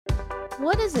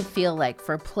What does it feel like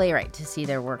for a playwright to see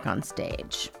their work on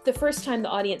stage? The first time the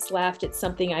audience laughed at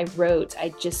something I wrote, I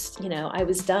just, I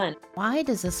was done. Why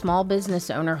does a small business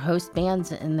owner host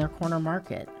bands in their corner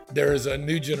market? There is a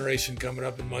new generation coming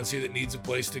up in Muncie that needs a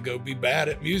place to go be bad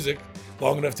at music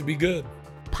long enough to be good.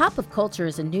 Pop of Culture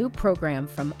is a new program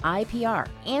from IPR,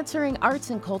 answering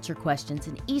arts and culture questions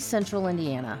in East Central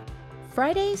Indiana.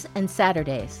 Fridays and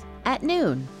Saturdays at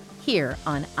noon, here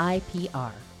on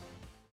IPR.